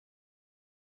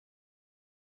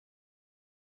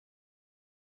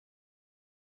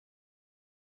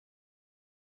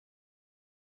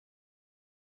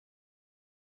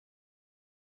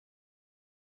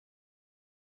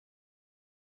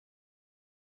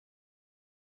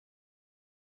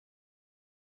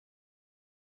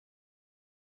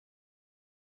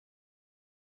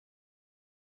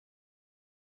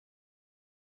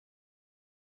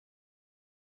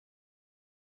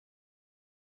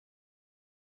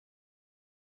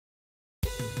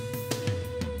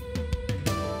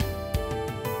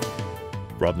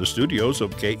From the studios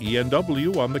of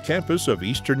KENW on the campus of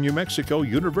Eastern New Mexico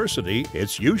University,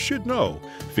 it's You Should Know,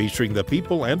 featuring the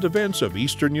people and events of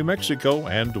Eastern New Mexico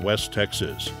and West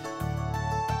Texas.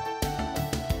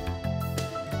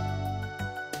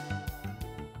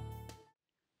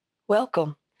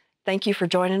 Welcome. Thank you for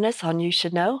joining us on You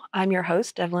Should Know. I'm your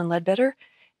host, Evelyn Ledbetter,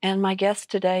 and my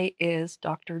guest today is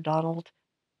Dr. Donald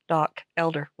Doc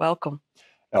Elder. Welcome.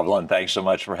 Evelyn, thanks so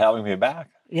much for having me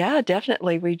back. Yeah,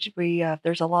 definitely.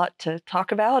 There's a lot to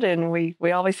talk about, and we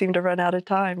always seem to run out of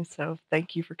time. So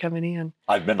thank you for coming in.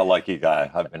 I've been a lucky guy.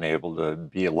 I've been able to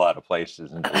be a lot of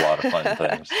places and do a lot of fun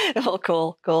things. Well,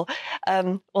 cool. Well,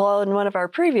 in one of our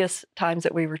previous times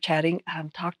that we were chatting,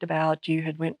 talked about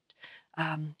you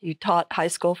taught high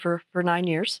school for 9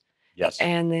 years. Yes.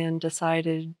 And then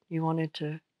decided you wanted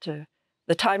to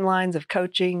the timelines of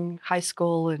coaching high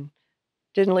school and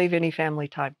didn't leave any family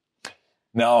time.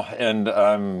 No, and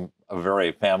I'm a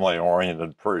very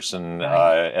family-oriented person.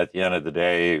 Right. At the end of the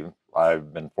day,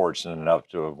 I've been fortunate enough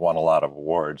to have won a lot of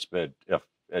awards, but if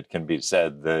it can be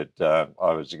said that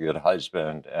I was a good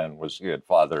husband and was a good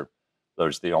father,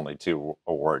 those are the only two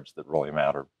awards that really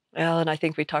matter. Well, and I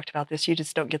think we talked about this. You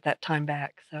just don't get that time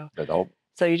back. But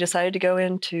So you decided to go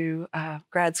into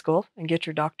grad school and get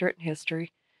your doctorate in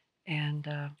history. And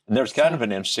there's kind of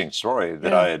an interesting story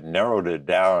that Yeah. I had narrowed it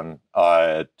down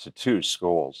to two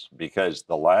schools, because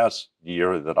the last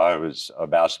year that I was a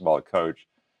basketball coach,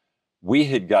 we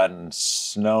had gotten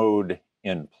snowed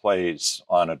in place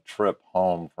on a trip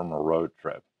home from a road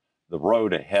trip. The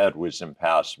road ahead was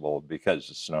impassable because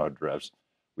of snow drifts.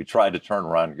 We tried to turn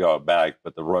around and go back,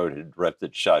 but the road had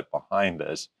drifted shut behind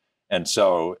us. And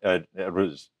so it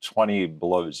was 20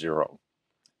 below zero.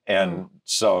 And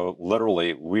so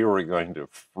literally we were going to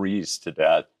freeze to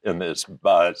death in this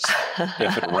bus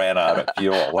if it ran out of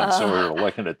fuel. And so we were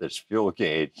looking at this fuel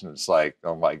gauge, and it's like,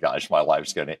 oh my gosh, my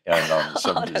life's going to end on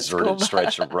some deserted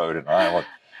stretch of road in Iowa.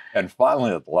 And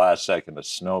finally, at the last second, a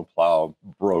snowplow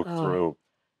broke through,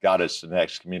 got us to the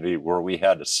next community where we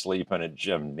had to sleep in a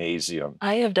gymnasium.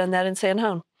 I have done that in San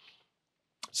Juan.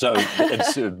 So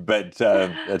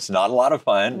it's not a lot of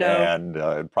fun, No. and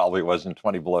it probably wasn't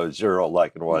 20 below zero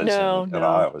like it was in No.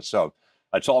 Iowa. So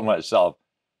I told myself,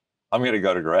 I'm going to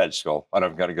go to grad school, and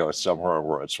I'm going to go somewhere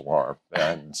where it's warm.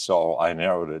 And so I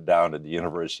narrowed it down to the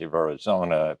University of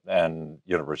Arizona and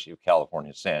University of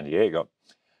California, San Diego.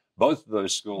 Both of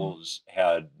those schools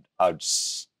had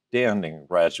outstanding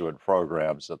graduate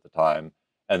programs at the time,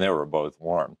 and they were both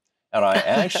warm. And I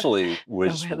actually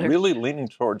was really leaning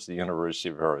towards the University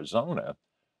of Arizona.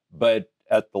 But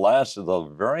at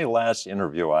the very last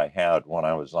interview I had when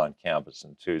I was on campus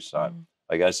in Tucson,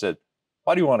 like I said,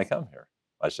 why do you want to come here?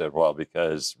 I said, well,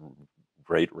 because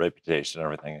great reputation and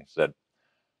everything. He said,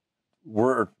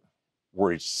 we're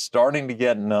starting to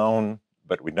get known,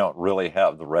 but we don't really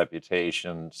have the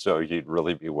reputation, so you'd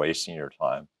really be wasting your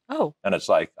time. Oh. And it's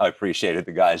like, I appreciated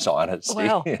the guy's honesty.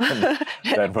 Wow.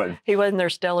 He wasn't their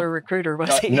stellar recruiter,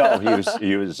 was he? No,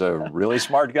 he was a really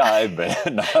smart guy,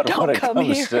 but not when it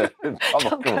comes to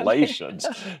public relations.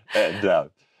 And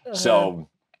so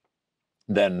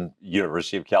then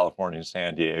University of California,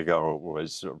 San Diego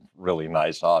was a really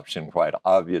nice option, quite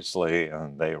obviously.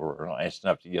 And they were nice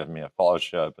enough to give me a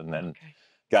fellowship, and then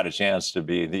got a chance to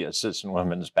be the assistant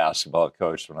women's basketball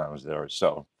coach when I was there.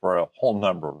 So for a whole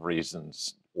number of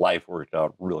reasons, life worked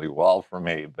out really well for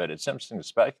me. But it's interesting to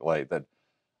speculate that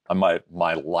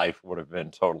my life would have been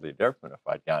totally different if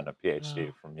I'd gotten a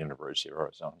PhD from University of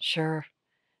Arizona. Sure.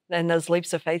 And those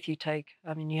leaps of faith you take.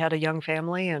 I mean, you had a young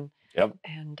family and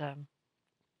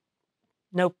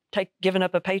giving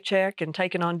up a paycheck and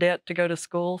taking on debt to go to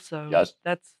school. So yes.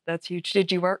 That's huge.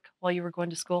 Did you work while you were going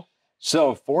to school?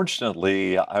 So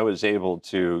fortunately, I was able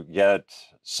to get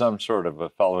some sort of a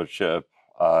fellowship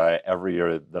every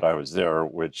year that I was there,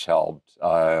 which helped.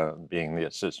 Being the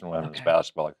assistant women's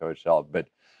basketball coach helped. But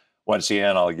once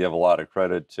again, I'll give a lot of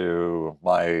credit to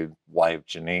my wife,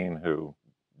 Janine, who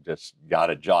just got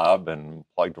a job and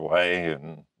plugged away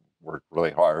and worked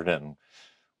really hard. And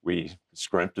we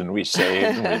scrimped and we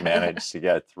saved and we managed to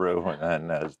get through. And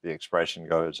then, as the expression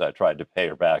goes, I tried to pay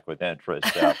her back with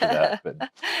interest after that. But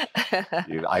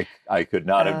I could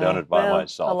not have done it by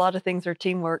myself. A lot of things are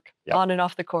teamwork on and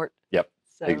off the court. Yep,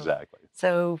 so, exactly.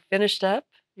 So finished up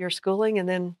your schooling, and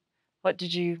then what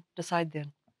did you decide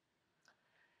then?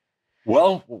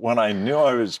 Well, when I knew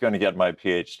I was going to get my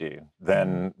PhD,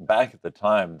 then back at the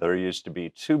time, there used to be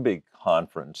two big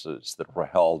conferences that were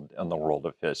held in the world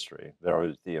of history. There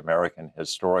was the American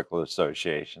Historical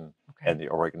Association and the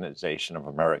Organization of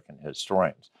American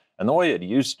Historians. And the way it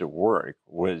used to work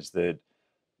was that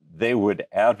they would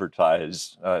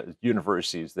advertise,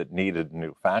 universities that needed a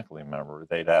new faculty member,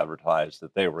 they'd advertise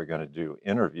that they were going to do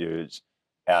interviews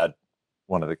at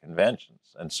one of the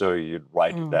conventions. And so you'd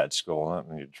write to that school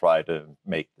and you'd try to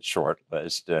make the short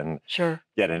list and Sure.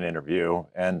 get an interview.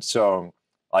 And so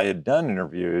I had done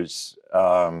interviews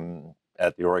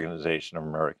at the Organization of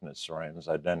American Historians.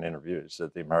 I'd done interviews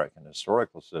at the American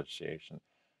Historical Association,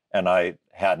 and I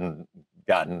hadn't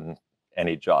gotten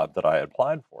any job that I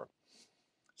applied for.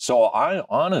 So I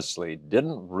honestly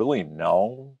didn't really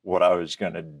know what I was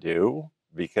going to do,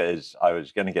 because I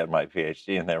was going to get my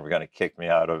PhD and they were going to kick me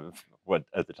out of what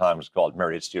at the time was called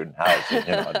Married Student Housing,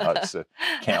 it's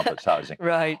campus housing.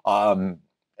 Right.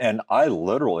 And I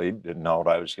literally didn't know what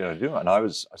I was going to do. And I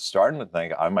was starting to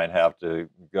think I might have to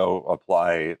go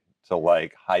apply to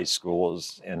like high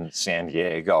schools in San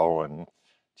Diego and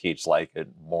teach like at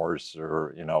Morse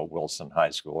or, Wilson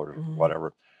High School or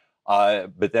whatever.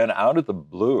 But then out of the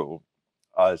blue,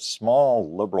 a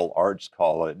small liberal arts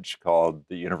college called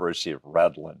the University of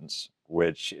Redlands,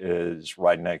 which is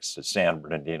right next to San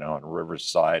Bernardino and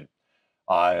Riverside,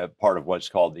 part of what's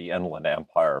called the Inland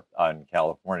Empire in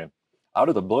California. Out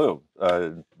of the blue,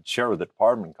 chair of the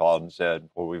department called and said,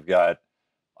 well, we've got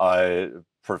a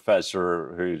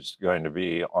professor who's going to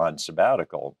be on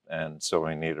sabbatical, and so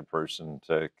we need a person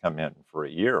to come in for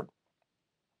a year.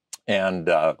 And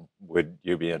would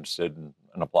you be interested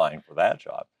in applying for that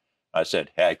job? I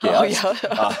said, heck yes. Oh,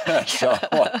 yeah. So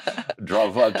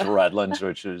drove up to Redlands,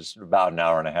 which is about an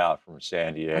hour and a half from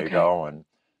San Diego, and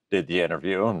did the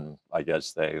interview. And I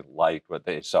guess they liked what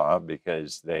they saw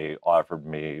because they offered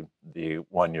me the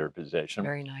one-year position.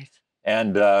 Very nice.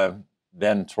 And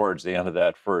then towards the end of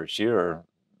that first year,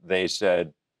 they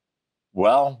said,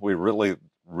 well, we really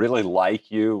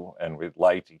like you and we'd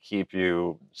like to keep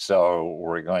you. So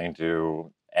we're going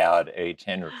to add a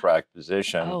tenure track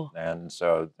position. Oh. And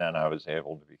so then I was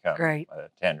able to become Great. a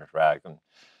tenure track and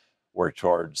work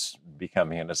towards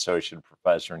becoming an associate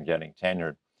professor and getting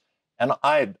tenured. And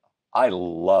I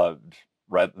loved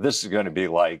this is going to be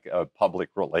like public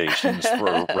relations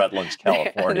for Redlands,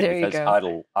 California, There you because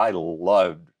go. I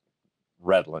loved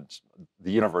Redlands.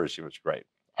 The university was great.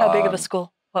 How big of a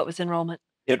school? What was enrollment?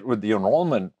 The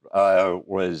enrollment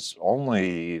was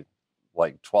only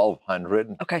like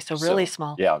 1,200. Okay, so really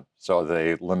small. Yeah, so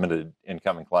they limited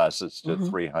incoming classes to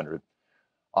 300.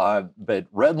 But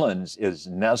Redlands is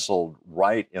nestled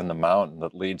right in the mountain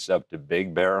that leads up to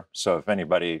Big Bear. So if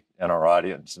anybody in our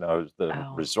audience knows the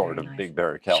resort of Big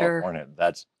Bear, California,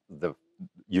 that's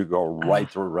you go right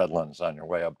through Redlands on your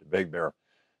way up to Big Bear.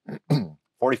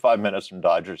 45 minutes from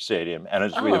Dodger Stadium, and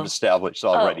as we have established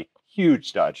already,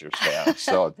 huge Dodgers fans.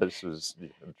 So this was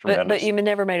tremendous. But you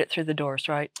never made it through the doors,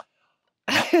 right?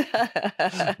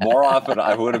 More often,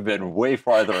 I would have been way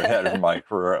farther ahead in my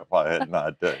career if I had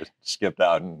not skipped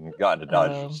out and gone to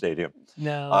Dodger Stadium.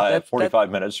 No,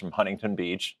 45 minutes from Huntington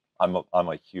Beach. I'm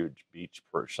a huge beach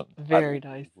person. Very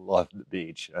nice. Love the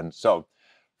beach, and so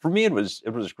for me, it was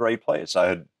a great place. I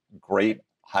had great,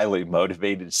 highly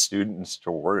motivated students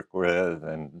to work with,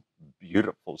 and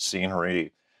beautiful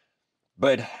scenery.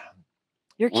 But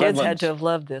your kids had to have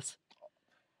loved this.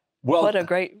 Well, what a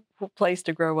great place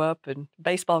to grow up, and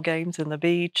baseball games and the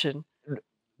beach.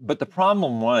 But the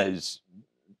problem was,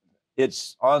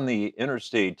 it's on the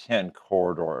Interstate 10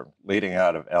 corridor leading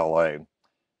out of LA,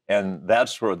 and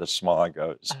that's where the smog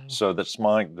goes. So the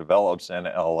smog develops in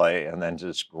LA and then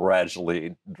just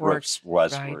gradually drifts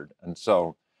westward. Right. And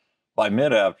so by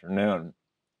mid-afternoon,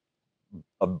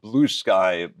 a blue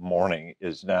sky morning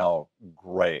is now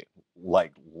gray,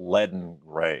 like leaden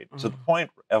gray, to the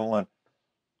point, Evelyn,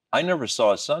 I never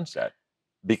saw a sunset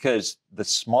because the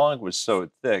smog was so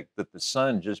thick that the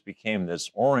sun just became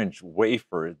this orange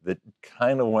wafer that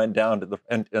kind of went down to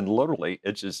and literally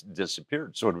it just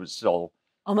disappeared. So it was still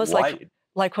almost light.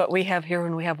 like what we have here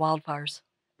when we have wildfires.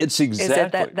 It's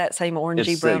exactly. Is it that same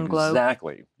orangey brown glow?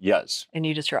 Exactly, yes. And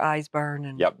your eyes burn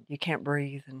and you can't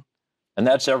breathe. And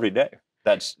that's every day.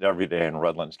 That's every day in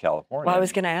Redlands, California. Well, I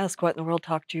was going to ask what in the world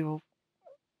talked you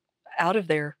out of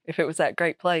there if it was that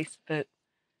great place, but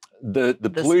the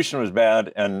pollution was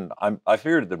bad, and I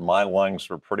figured that my lungs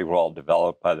were pretty well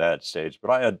developed by that stage,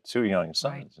 but I had 2 young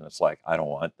sons, and it's like, I don't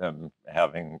want them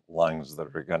having lungs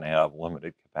that are going to have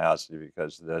limited capacity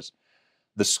because of this.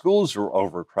 The schools were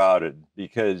overcrowded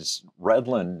because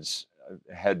Redlands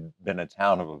had been a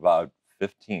town of about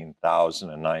 15,000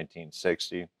 in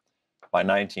 1960. By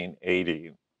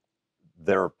 1980,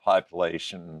 their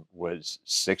population was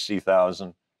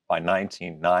 60,000. By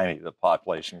 1990, the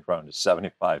population grown to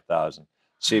 75,000.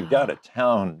 So you've got a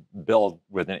town built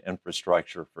with an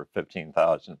infrastructure for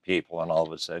 15,000 people, and all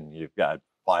of a sudden you've got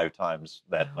 5 times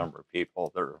that Wow. number of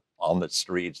people that are on the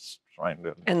streets trying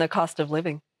to. And the cost of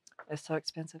living is so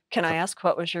expensive. Can I ask,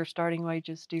 what was your starting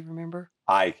wages? Do you remember?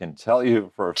 I can tell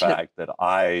you for a fact that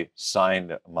I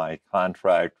signed my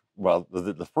contract. Well,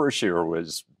 the first year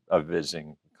was a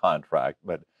visiting contract,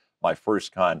 but my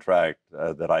first contract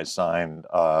that I signed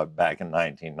back in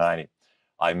 1990,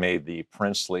 I made the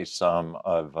princely sum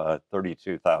of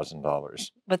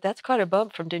 $32,000. But that's quite a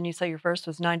bump from, didn't you say your first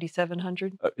was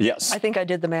 9,700? Yes. I think I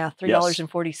did the math, Yes.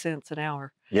 $3.40 an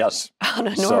hour Yes. on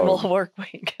a normal work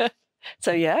week.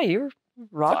 So yeah, you were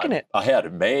rocking it. I had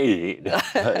it made.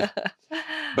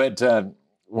 But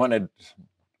when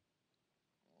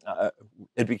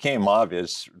it became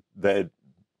obvious that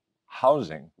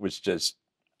housing was just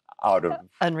out of the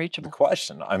Unreachable.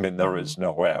 question. I mean, there was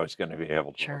no way I was going to be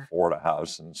able to Sure. afford a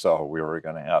house. And so we were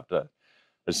going to have to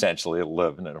essentially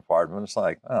live in an apartment. It's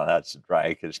like, oh, that's a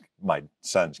drag, because my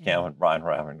sons, Cam and Brian,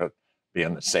 were having to be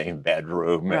in the same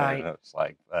bedroom. Right. And it's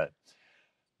like, that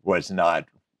was not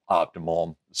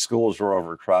optimal. Schools were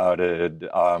overcrowded.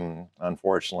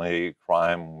 Unfortunately,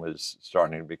 crime was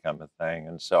starting to become a thing.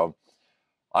 And so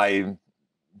I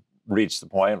reached the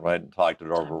point where I talked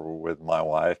it over with my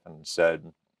wife and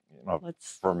said, you know,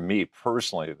 for me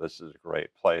personally, this is a great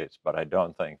place, but I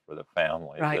don't think for the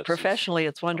family. Right. Professionally,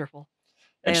 it's wonderful.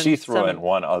 And she threw in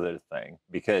one other thing,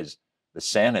 because the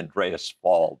San Andreas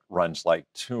Fault runs like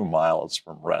 2 miles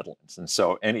from Redlands. And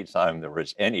so anytime there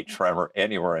was any tremor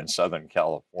anywhere in Southern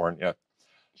California,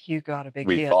 you got a big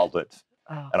we hit. felt it.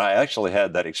 Oh. And I actually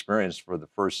had that experience for the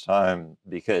first time,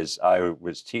 because I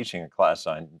was teaching a class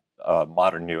on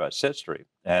modern U.S. history.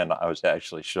 And I was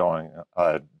actually showing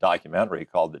a documentary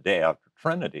called The Day After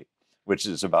Trinity, which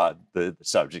is about the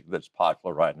subject that's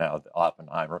popular right now, the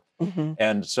Oppenheimer. Mm-hmm.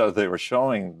 And so they were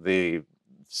showing the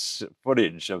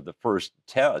footage of the first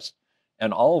test.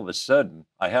 And all of a sudden,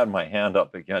 I had my hand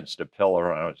up against a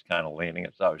pillar, and I was kind of leaning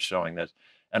as I was showing this.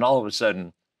 And all of a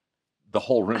sudden, the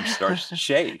whole room starts to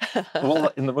shake.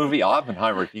 Well, in the movie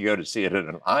Oppenheimer, if you go to see it in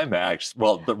an IMAX,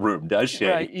 well, the room does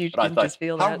shake. Right, you but I can thought, just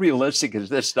feel how that. realistic is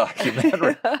this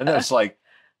documentary? And then it's like,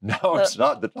 no, it's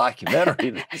not the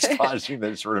documentary that's causing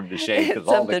this room to shake, because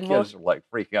all the kids are like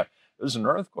freaking out. It was an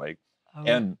earthquake. Oh.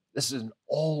 And this is an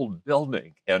old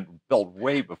building and built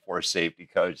way before safety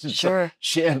codes. And sure. So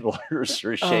chandeliers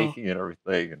are shaking and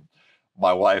everything. And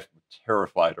my wife was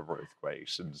terrified of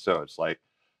earthquakes. And so it's like,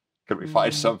 could we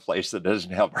find some place that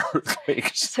doesn't have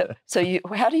earthquakes? So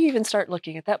how do you even start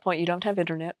looking? At that point, you don't have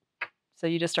internet. So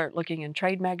you just start looking in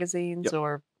trade magazines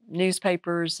or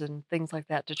newspapers and things like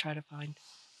that to try to find.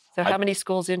 So how many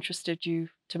schools interested you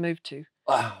to move to?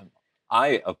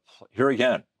 Here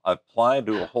again, I applied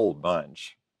to a whole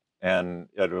bunch, and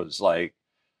it was like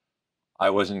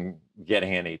I wasn't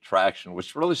getting any traction,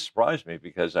 which really surprised me,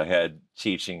 because I had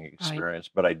teaching experience,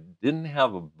 but I didn't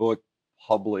have a book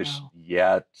published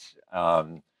yet.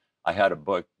 I had a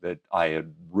book that I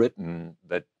had written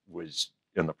that was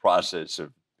in the process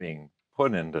of being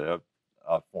put into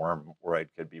a form where it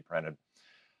could be printed.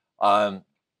 And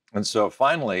so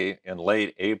finally, in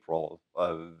late April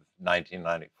of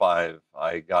 1995,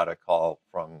 I got a call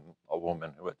from a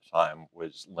woman who at the time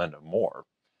was Linda Moore.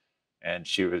 And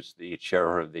she was the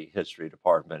chair of the history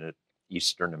department at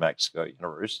Eastern New Mexico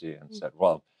University, and said,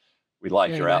 well, we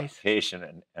like your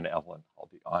application. And Evelyn, I'll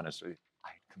be honest with you,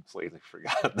 I completely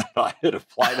forgot that I had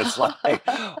applied. It's like,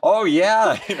 oh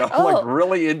yeah, like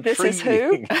really intriguing. This is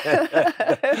who?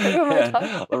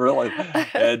 Really.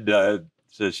 And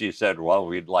so she said, well,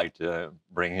 we'd like to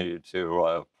bring you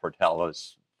to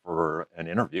Portales for an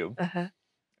interview.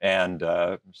 And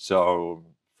so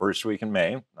first week in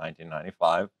May,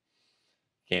 1995,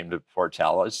 came to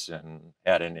Portales and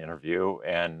had an interview.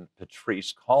 And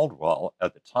Patrice Caldwell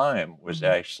at the time was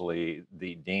actually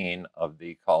the dean of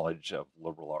the College of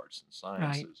Liberal Arts and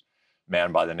Sciences. A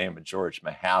man by the name of George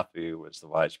Mahaffey was the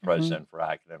vice president for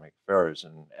academic affairs,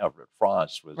 and Everett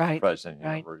Frost was the president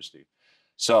of the university.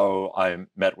 So I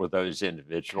met with those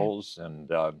individuals,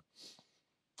 and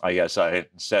I guess I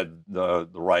said the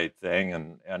right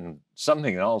thing. And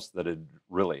something else that had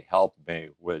really helped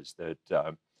me was that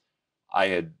I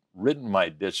had written my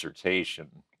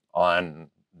dissertation on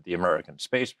the American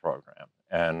space program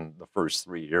and the first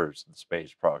 3 years of the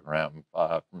space program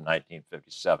from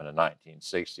 1957 to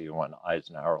 1960, when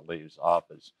Eisenhower leaves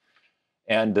office.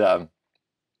 And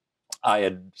I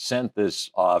had sent this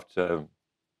off to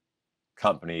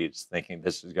companies thinking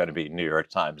this is going to be New York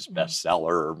Times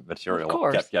bestseller material.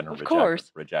 Kept getting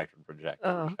rejected.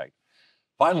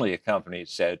 Finally, a company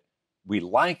said, we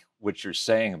like what you're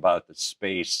saying about the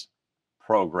space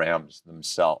programs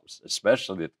themselves,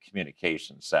 especially the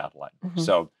communication satellite.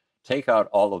 So take out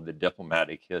all of the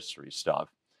diplomatic history stuff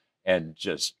and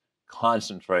just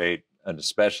concentrate, and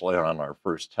especially on our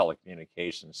first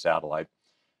telecommunications satellite.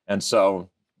 And so,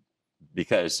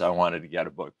 because I wanted to get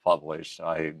a book published,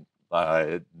 I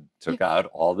took out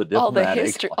all the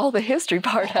diplomatic, all the history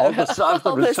part, all the stuff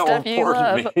that was so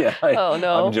important to me. Oh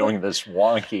no! I'm doing this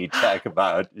wonky tech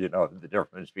about, you know, the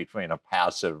difference between a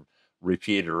passive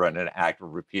repeater and an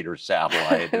active repeater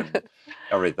satellite and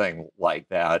everything like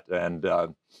that. And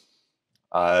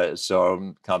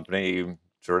so company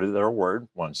true to their word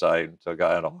once I took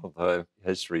out all the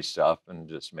history stuff and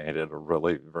just made it a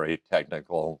really very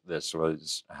technical. This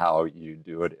was how you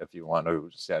do it if you want to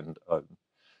send a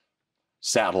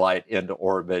satellite into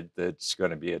orbit that's going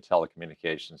to be a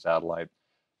telecommunications satellite.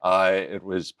 It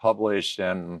was published,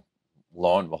 and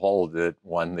lo and behold, it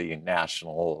won the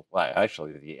national, well,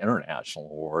 actually the international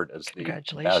award as the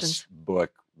best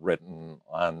book written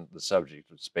on the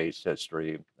subject of space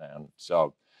history. And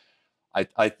so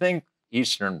I think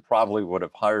Eastern probably would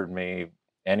have hired me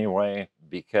anyway,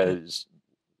 because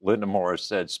Linda Morris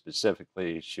said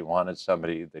specifically she wanted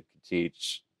somebody that could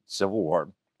teach Civil War,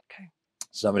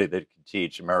 somebody that could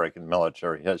teach American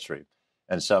military history,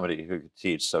 and somebody who could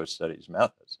teach social studies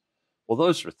methods. Well,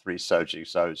 those are three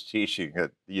subjects I was teaching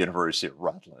at the University of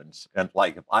Rutland. And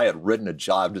like, if I had written a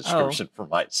job description for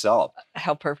myself.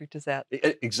 How perfect is that?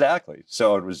 Exactly.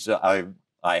 So it was, I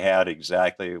had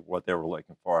exactly what they were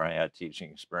looking for. I had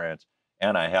teaching experience,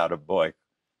 and I had a book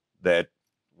that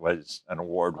was an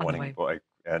award-winning book.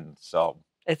 And so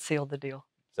it sealed the deal.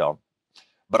 So,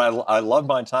 but I loved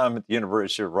my time at the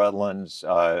University of Redlands,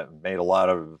 made a lot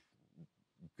of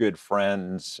good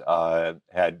friends,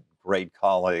 had great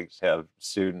colleagues, have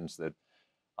students that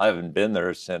I haven't been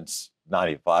there since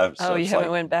 95. So you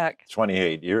haven't went back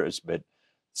 28 years, but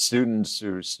students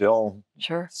who still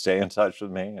stay in touch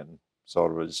with me. And so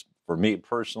it was, for me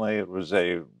personally, it was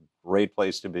a great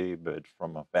place to be, but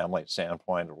from a family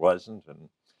standpoint, it wasn't. And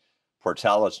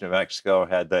Portales, New Mexico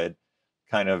had that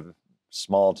kind of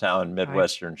small town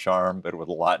Midwestern charm, but with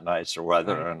a lot nicer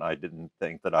weather. And I didn't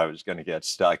think that I was going to get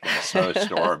stuck in a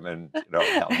snowstorm and, you know,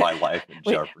 have my life in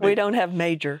jeopardy. We don't have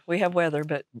major. We have weather,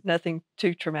 but nothing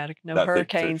too traumatic. No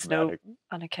hurricanes, no,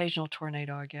 an occasional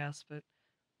tornado, I guess, but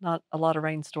not a lot of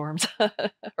rainstorms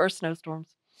or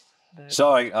snowstorms. But.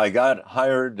 So I got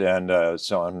hired, and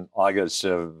so in August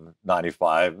of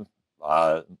 '95,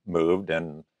 moved,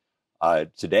 and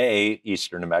today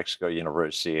Eastern New Mexico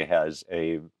University has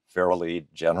a fairly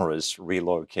generous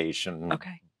relocation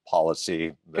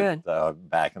policy that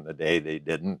back in the day they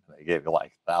didn't. They gave you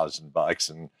like $1,000,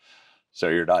 and so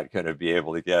you're not going to be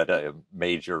able to get a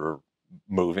major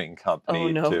moving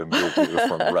company to move you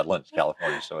from Redlands,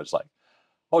 California. So it's like,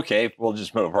 okay, we'll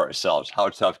just move ourselves. How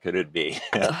tough could it be?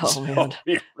 Man. How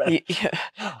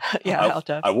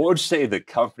tough. I won't say the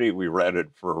company we rented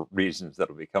for reasons that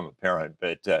will become apparent,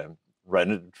 but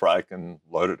rented a truck and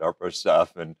loaded up our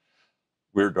stuff, and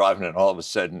we were driving, and all of a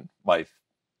sudden my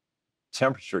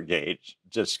temperature gauge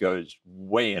just goes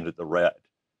way into the red.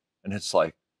 And it's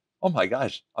like, oh my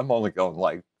gosh, I'm only going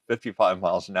like 55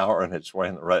 miles an hour and it's way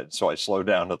in the red. So I slow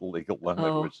down to the legal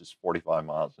limit, which is 45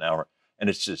 miles an hour. And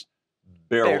it's just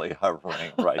barely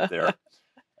hovering right there.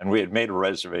 And we had made a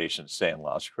reservation to stay in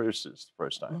Las Cruces the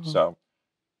first time. So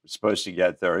we're supposed to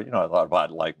get there, you know, I thought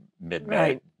about like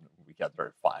midnight. We got there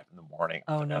at 5 in the morning.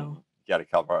 Oh no. Get a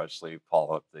couple hours sleep,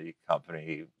 call up the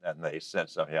company, and they send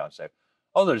somebody out and say,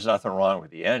 oh, there's nothing wrong with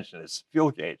the engine. It's the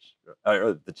fuel gauge,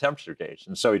 or the temperature gauge.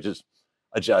 And so he just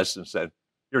adjusted and said,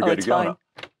 you're good to go now.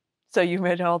 So you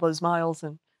made all those miles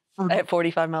and at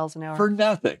 45 miles an hour? For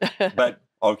nothing. But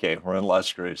okay, we're in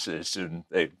Las Cruces, and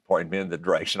they point me in the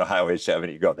direction of Highway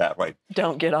 70. You go that way.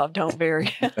 Don't get off. Don't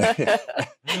vary.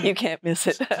 You can't miss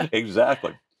it.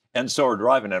 Exactly. And so we're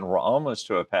driving, and we're almost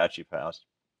to Apache Pass.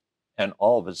 And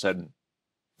all of a sudden,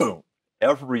 boom,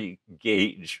 every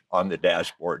gauge on the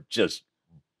dashboard just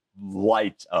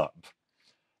lights up.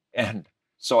 And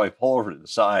so I pull over to the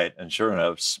side, and sure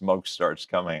enough, smoke starts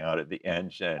coming out of the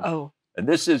engine. Oh. And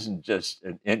this isn't just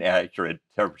an inaccurate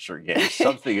temperature gauge.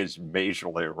 Something is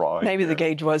majorly wrong. Maybe the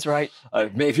gauge was right.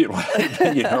 Maybe it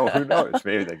was, you know, who knows?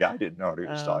 Maybe the guy didn't know what he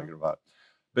was talking about.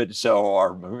 But so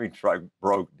our moving truck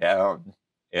broke down,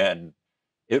 and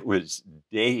it was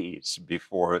days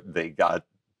before they got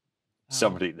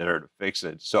somebody there to fix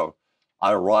it. So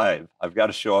I arrive. I've got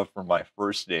to show up for my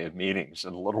first day of meetings,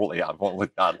 and literally I've only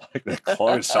got like the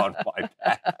clothes on my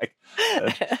back.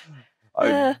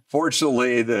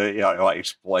 Fortunately, I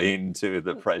explained to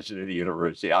the president of the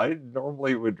university, I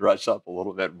normally would dress up a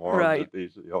little bit more, but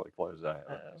these are the only clothes I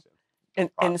have.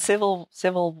 And civil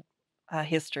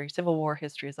history, Civil War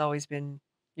history has always been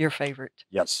your favorite.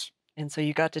 Yes. And so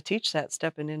you got to teach that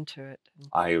stepping into it.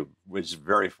 I was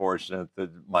very fortunate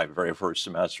that my very first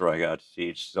semester I got to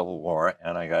teach Civil War,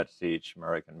 and I got to teach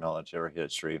American military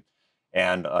history,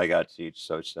 and I got to teach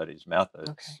social studies methods.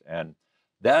 Okay. And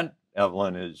that,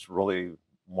 Evelyn, is really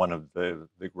one of the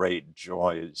great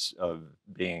joys of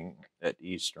being at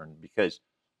Eastern, because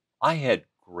I had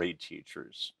great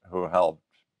teachers who helped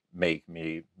make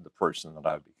me the person that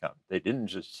I've become. They didn't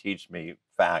just teach me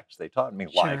facts, they taught me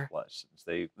life Sure. lessons.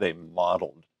 They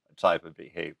modeled a type of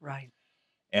behavior. Right.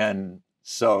 And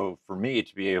so for me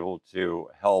to be able to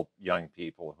help young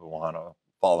people who want to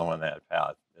follow in that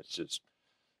path, it just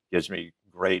gives me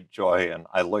great joy. And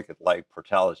I look at like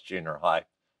Portales Junior High,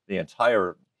 the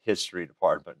entire history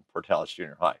department in Portales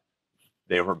Junior High,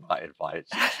 they were my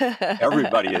advisors.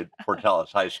 Everybody at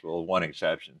Portales High School, one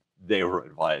exception, they were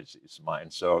advisors of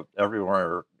mine. So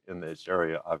everywhere in this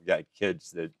area, I've got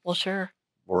kids that Well, sure.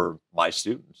 were my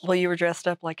students. Well, you were dressed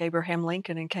up like Abraham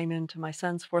Lincoln and came into my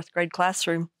son's 4th grade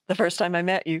classroom the first time I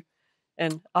met you.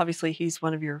 And obviously he's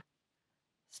one of your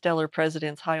stellar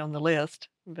presidents high on the list,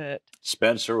 but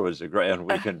Spencer was a great, and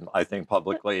we can, I think,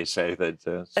 publicly say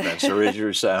that Spencer is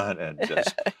your son, and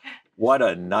just what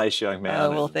a nice young man.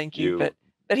 oh, well, thank you.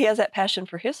 But he has that passion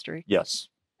for history. Yes.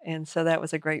 And so that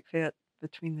was a great fit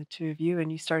between the two of you.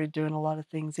 And you started doing a lot of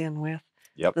things with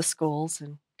Yep. the schools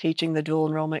and teaching the dual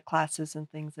enrollment classes and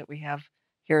things that we have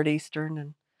here at Eastern.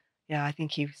 And yeah, I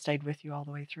think he stayed with you all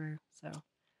the way through. So,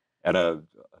 And a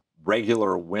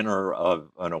regular winner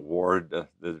of an award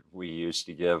that we used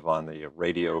to give on the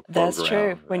radio program. that's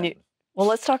true. Well,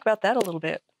 let's talk about that a little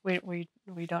bit. We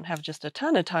don't have just a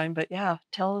ton of time, but yeah,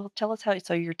 tell us how.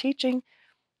 So you're teaching,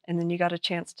 and then you got a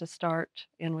chance to start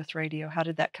in with radio. How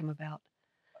did that come about?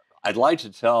 I'd like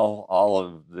to tell all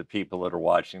of the people that are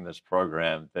watching this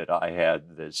program that I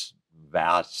had this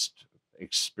vast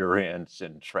experience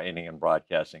in training and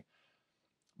broadcasting.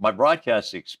 My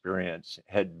broadcast experience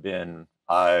had been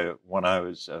when I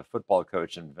was a football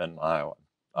coach in Benton, Iowa.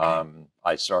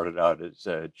 I started out as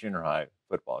a junior high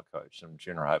football coach, and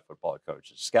junior high football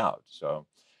coach is scout. So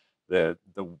the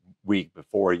week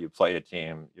before you play a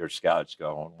team, your scouts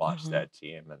go and watch that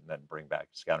team and then bring back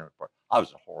a scouting report. I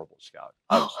was a horrible scout.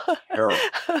 I was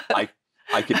terrible.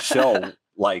 I could show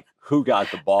like who got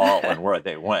the ball and where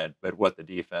they went, but what the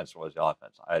defense was, the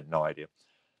offense, I had no idea.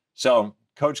 So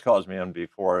coach calls me in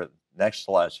before next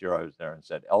to last year I was there and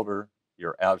said, Elder,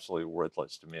 you're absolutely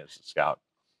worthless to me as a scout.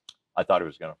 I thought he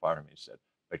was going to fire me. He said,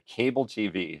 but cable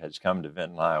TV has come to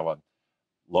Benton, Iowa.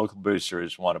 Local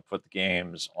boosters want to put the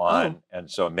games on,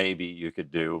 and so maybe you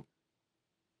could do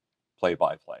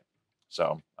play-by-play.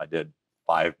 So I did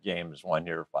 5 games one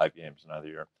year, 5 games another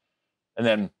year, and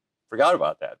then forgot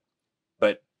about that.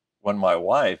 But when my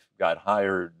wife got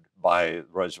hired by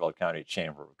Roosevelt County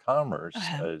Chamber of Commerce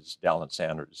as Dallin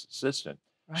Sanders' assistant,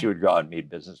 she would go out and meet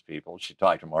business people. She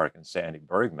talked to Mark and Sandy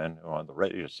Bergman, who on the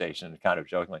radio station, and kind of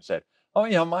jokingly said, oh,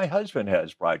 yeah, my husband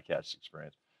has broadcast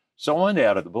experience. So one day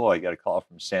out of the blue, I got a call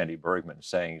from Sandy Bergman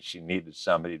saying she needed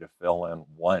somebody to fill in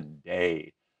one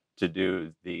day to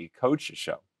do the coach's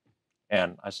show.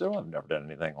 And I said, well, I've never done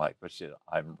anything like this. She said,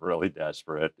 I'm really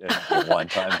desperate. And a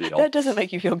one-time deal. That doesn't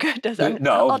make you feel good, does it?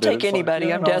 No. I'll take anybody.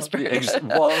 Like, I'm desperate.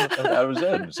 Well, that was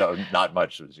it. So not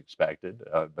much was expected.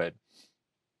 But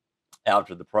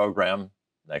after the program,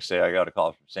 next day I got a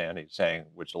call from Sandy saying,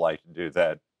 would you like to do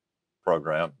that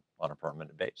program on a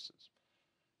permanent basis?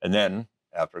 And then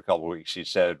after a couple of weeks, she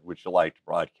said, would you like to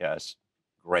broadcast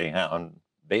Greyhound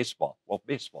baseball? Well,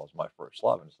 baseball is my first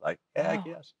love. And it's like, yeah, I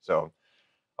guess. So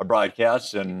I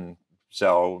broadcast. And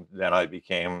so then I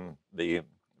became the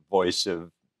voice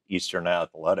of Eastern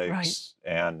Athletics.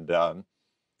 Right. And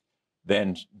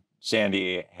then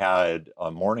Sandy had a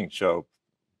morning show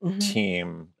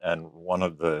team, and one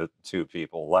of the 2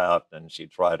 people left, and she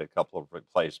tried a couple of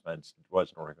replacements. It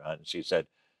wasn't working out. And she said,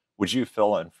 would you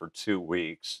fill in for 2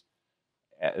 weeks?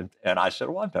 And I said,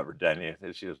 well, I've never done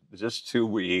anything. She was just 2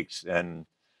 weeks. And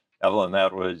Evelyn,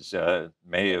 that was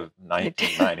May of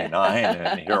 1999.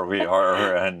 And here we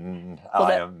are. And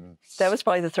well, that was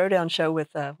probably the throwdown show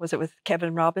with, was it with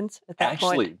Kevin Robbins at that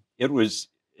point? Actually, it was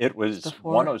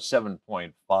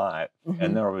 107.5.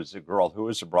 And there was a girl who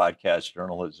was a broadcast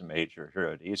journalism major here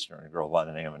at Eastern, a girl by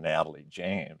the name of Natalie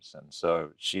James. And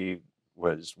so she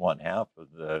was one half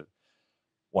of the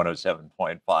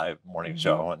 107.5 morning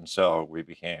show. And so we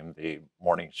became the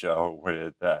morning show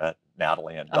with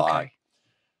Natalie and Doc. Okay.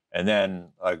 And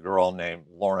then a girl named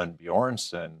Lauren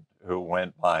Bjornson, who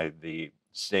went by the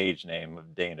stage name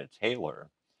of Dana Taylor,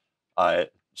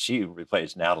 she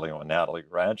replaced Natalie when Natalie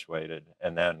graduated,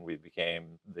 and then we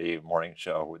became the morning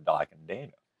show with Doc and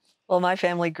Dana. Well, my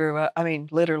family grew up, I mean,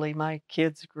 literally, my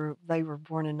kids they were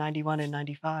born in 91 and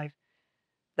 95.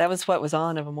 That was what was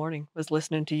on of a morning, was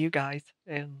listening to you guys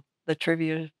and the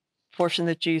trivia portion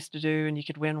that you used to do, and you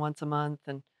could win once a month.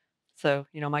 And so,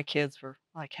 my kids were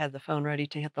like, had the phone ready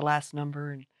to hit the last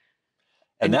number. And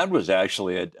And that was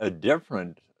actually a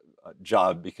different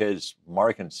job because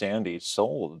Mark and Sandy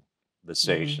sold the mhm,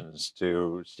 stations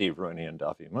to Steve Rooney and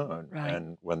Duffy Moon. right.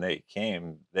 And when they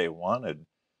came, they wanted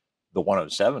the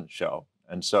 107 show.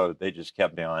 And so they just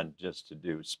kept me on just to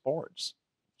do sports.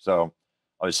 So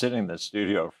I was sitting in the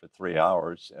studio for 3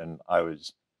 hours and I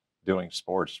was doing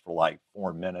sports for like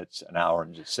 4 minutes, an hour,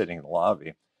 and just sitting in the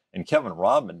lobby. And Kevin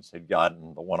Robbins had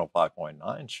gotten the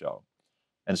 105.9 show.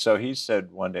 And so he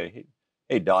said one day,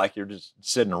 hey, Doc, you're just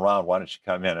sitting around. Why don't you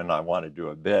come in? And I want to do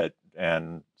a bit.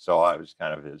 And so I was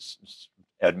kind of his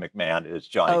Ed McMahon, his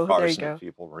Johnny Oh, there you Carson, if go.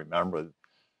 people remember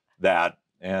that.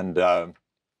 And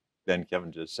then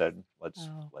Kevin just said,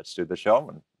 Oh, let's do the show.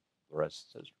 And the rest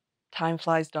is history. time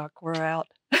flies, Doc. We're out.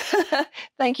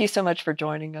 Thank you so much for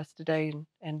joining us today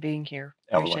and being here.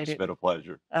 Evelyn, Appreciate it's it. been a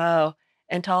pleasure. Oh,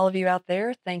 and to all of you out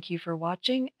there, thank you for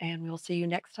watching, and we'll see you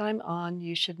next time on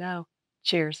You Should Know.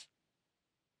 Cheers.